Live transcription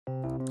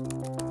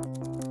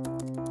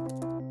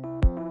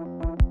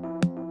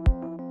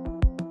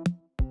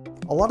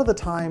A lot of the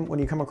time when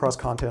you come across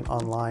content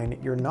online,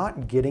 you're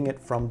not getting it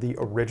from the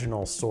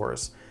original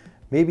source.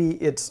 Maybe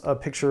it's a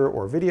picture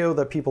or video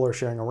that people are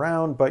sharing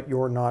around, but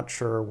you're not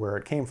sure where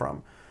it came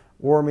from.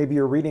 Or maybe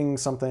you're reading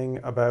something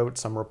about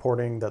some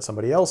reporting that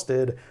somebody else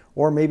did,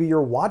 or maybe you're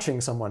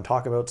watching someone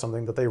talk about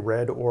something that they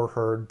read or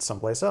heard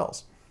someplace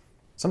else.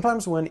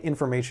 Sometimes when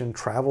information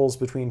travels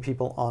between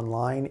people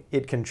online,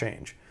 it can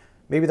change.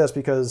 Maybe that's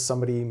because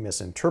somebody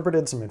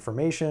misinterpreted some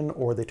information,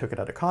 or they took it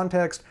out of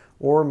context,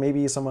 or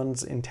maybe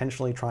someone's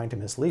intentionally trying to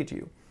mislead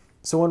you.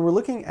 So when we're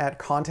looking at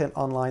content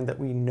online that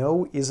we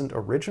know isn't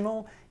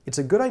original, it's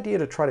a good idea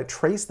to try to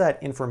trace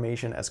that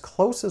information as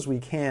close as we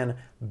can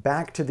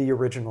back to the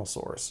original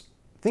source.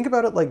 Think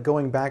about it like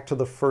going back to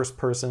the first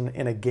person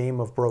in a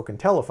game of broken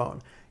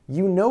telephone.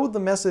 You know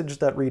the message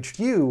that reached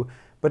you,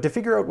 but to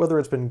figure out whether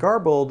it's been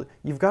garbled,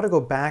 you've got to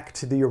go back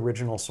to the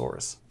original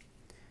source.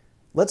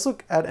 Let's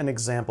look at an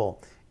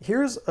example.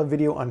 Here's a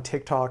video on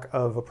TikTok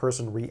of a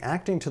person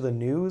reacting to the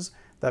news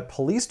that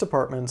police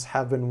departments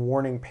have been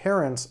warning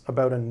parents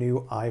about a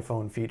new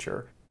iPhone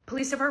feature.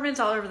 Police departments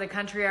all over the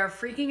country are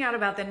freaking out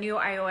about the new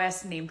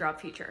iOS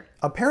NameDrop feature.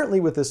 Apparently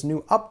with this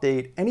new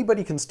update,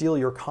 anybody can steal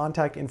your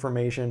contact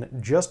information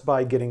just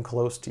by getting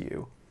close to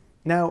you.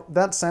 Now,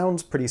 that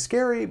sounds pretty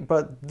scary,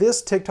 but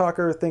this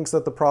TikToker thinks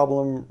that the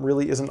problem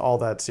really isn't all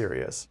that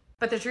serious.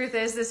 But the truth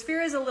is, this fear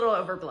is a little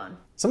overblown.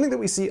 Something that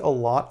we see a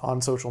lot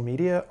on social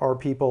media are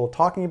people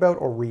talking about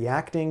or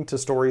reacting to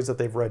stories that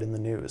they've read in the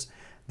news.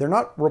 They're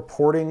not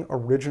reporting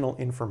original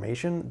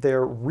information,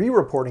 they're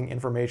re-reporting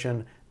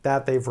information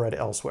that they've read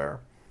elsewhere.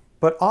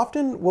 But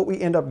often what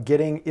we end up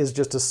getting is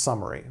just a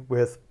summary,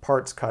 with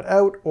parts cut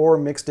out or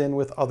mixed in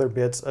with other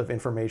bits of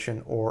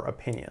information or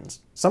opinions.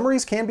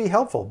 Summaries can be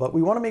helpful, but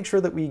we want to make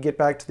sure that we get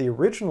back to the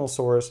original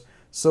source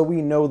so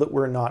we know that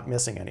we're not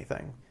missing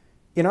anything.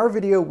 In our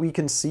video, we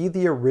can see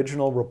the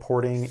original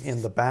reporting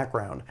in the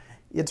background.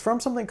 It's from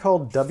something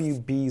called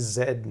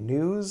WBZ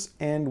News,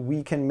 and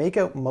we can make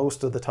out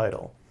most of the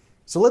title.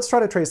 So let's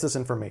try to trace this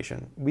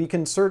information. We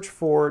can search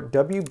for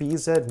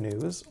WBZ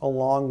News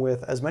along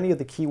with as many of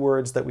the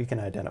keywords that we can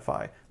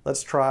identify.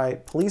 Let's try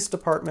police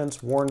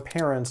departments warn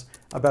parents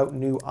about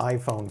new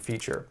iPhone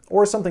feature,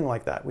 or something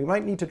like that. We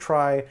might need to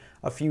try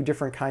a few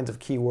different kinds of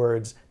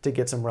keywords to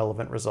get some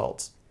relevant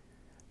results.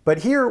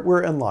 But here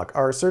we're in luck.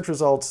 Our search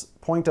results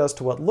point us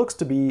to what looks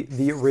to be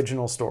the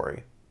original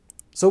story.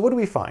 So what do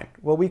we find?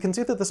 Well, we can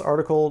see that this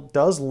article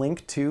does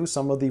link to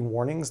some of the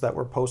warnings that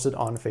were posted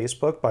on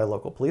Facebook by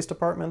local police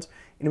departments,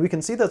 and we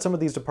can see that some of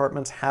these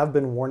departments have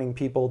been warning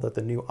people that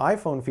the new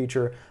iPhone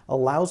feature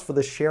allows for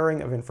the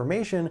sharing of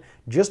information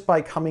just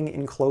by coming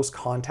in close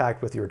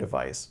contact with your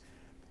device.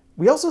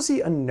 We also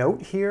see a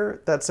note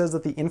here that says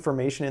that the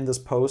information in this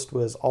post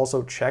was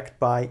also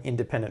checked by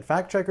independent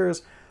fact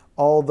checkers,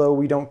 although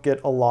we don't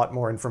get a lot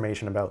more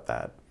information about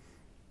that.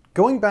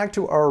 Going back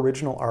to our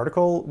original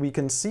article, we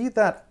can see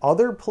that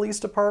other police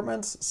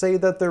departments say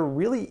that there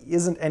really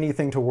isn't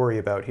anything to worry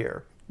about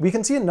here. We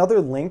can see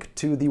another link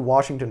to the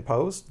Washington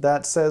Post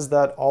that says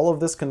that all of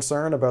this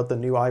concern about the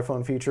new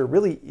iPhone feature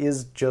really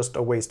is just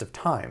a waste of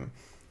time.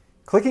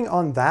 Clicking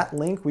on that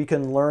link, we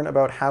can learn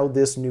about how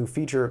this new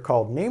feature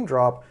called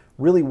NameDrop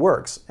really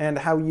works, and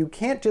how you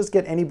can't just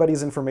get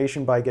anybody's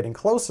information by getting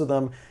close to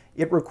them.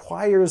 It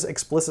requires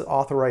explicit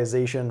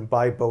authorization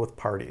by both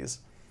parties.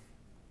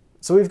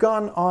 So we've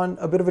gone on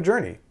a bit of a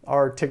journey.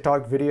 Our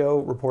TikTok video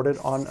reported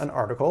on an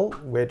article,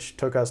 which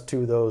took us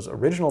to those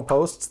original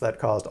posts that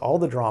caused all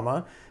the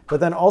drama,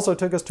 but then also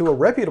took us to a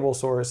reputable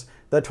source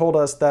that told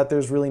us that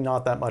there's really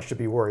not that much to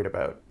be worried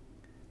about.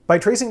 By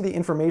tracing the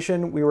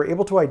information, we were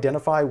able to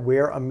identify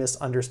where a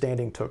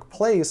misunderstanding took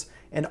place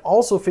and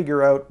also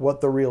figure out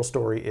what the real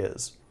story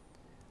is.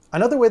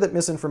 Another way that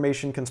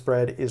misinformation can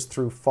spread is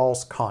through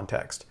false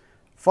context.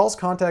 False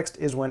context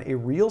is when a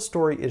real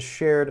story is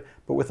shared,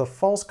 but with a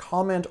false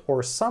comment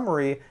or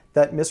summary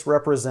that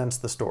misrepresents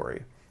the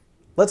story.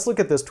 Let's look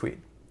at this tweet.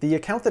 The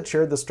account that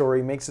shared the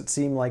story makes it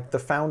seem like the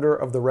founder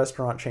of the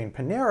restaurant chain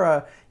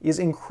Panera is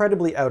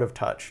incredibly out of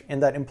touch,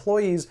 and that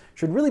employees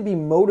should really be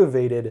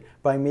motivated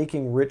by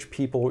making rich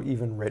people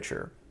even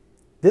richer.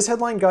 This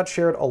headline got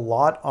shared a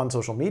lot on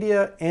social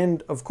media,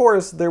 and of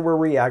course, there were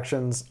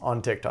reactions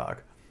on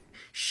TikTok.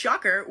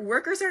 Shocker,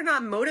 workers are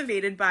not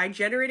motivated by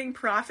generating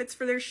profits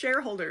for their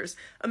shareholders.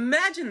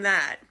 Imagine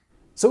that.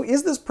 So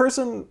is this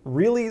person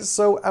really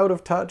so out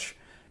of touch?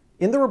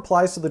 In the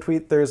replies to the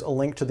tweet, there's a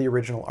link to the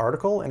original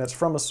article, and it's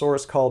from a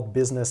source called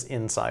Business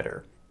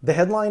Insider. The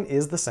headline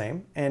is the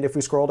same, and if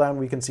we scroll down,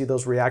 we can see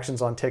those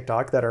reactions on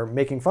TikTok that are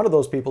making fun of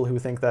those people who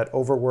think that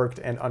overworked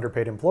and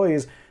underpaid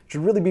employees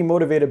should really be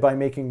motivated by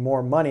making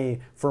more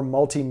money for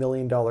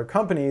multi-million-dollar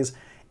companies,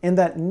 and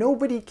that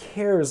nobody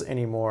cares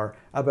anymore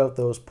about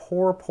those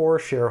poor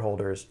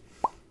shareholders.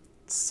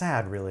 It's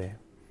sad, really.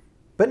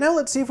 But now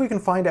let's see if we can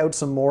find out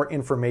some more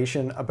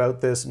information about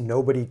this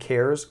 "nobody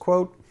cares"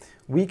 quote.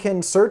 We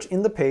can search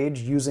in the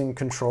page using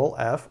Control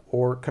F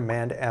or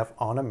Command F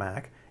on a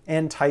Mac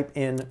and type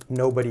in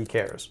 "nobody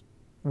cares."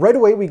 Right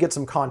away, we get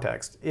some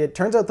context. It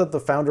turns out that the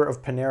founder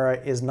of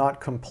Panera is not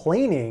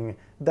complaining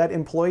that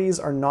employees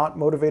are not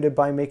motivated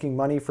by making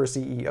money for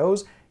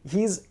CEOs.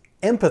 He's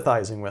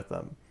empathizing with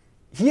them.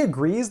 He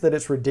agrees that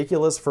it's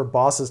ridiculous for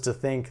bosses to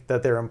think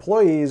that their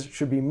employees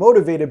should be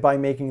motivated by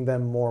making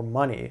them more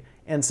money,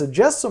 and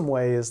suggests some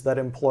ways that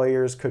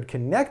employers could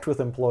connect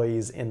with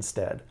employees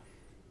instead.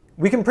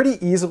 We can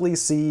pretty easily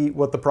see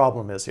what the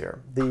problem is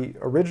here. The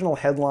original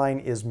headline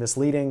is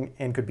misleading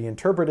and could be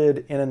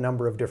interpreted in a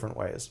number of different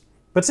ways.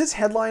 But since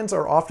headlines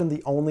are often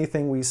the only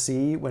thing we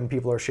see when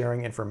people are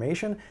sharing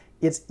information,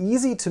 it's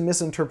easy to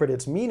misinterpret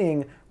its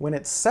meaning when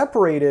it's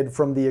separated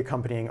from the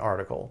accompanying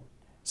article.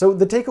 So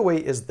the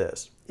takeaway is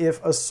this: if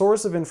a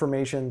source of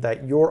information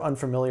that you're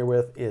unfamiliar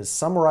with is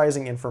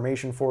summarizing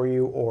information for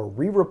you or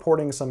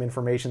re-reporting some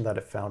information that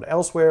it found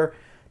elsewhere,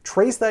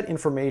 trace that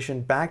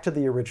information back to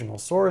the original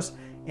source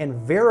and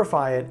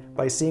verify it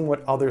by seeing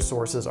what other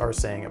sources are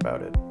saying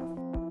about it.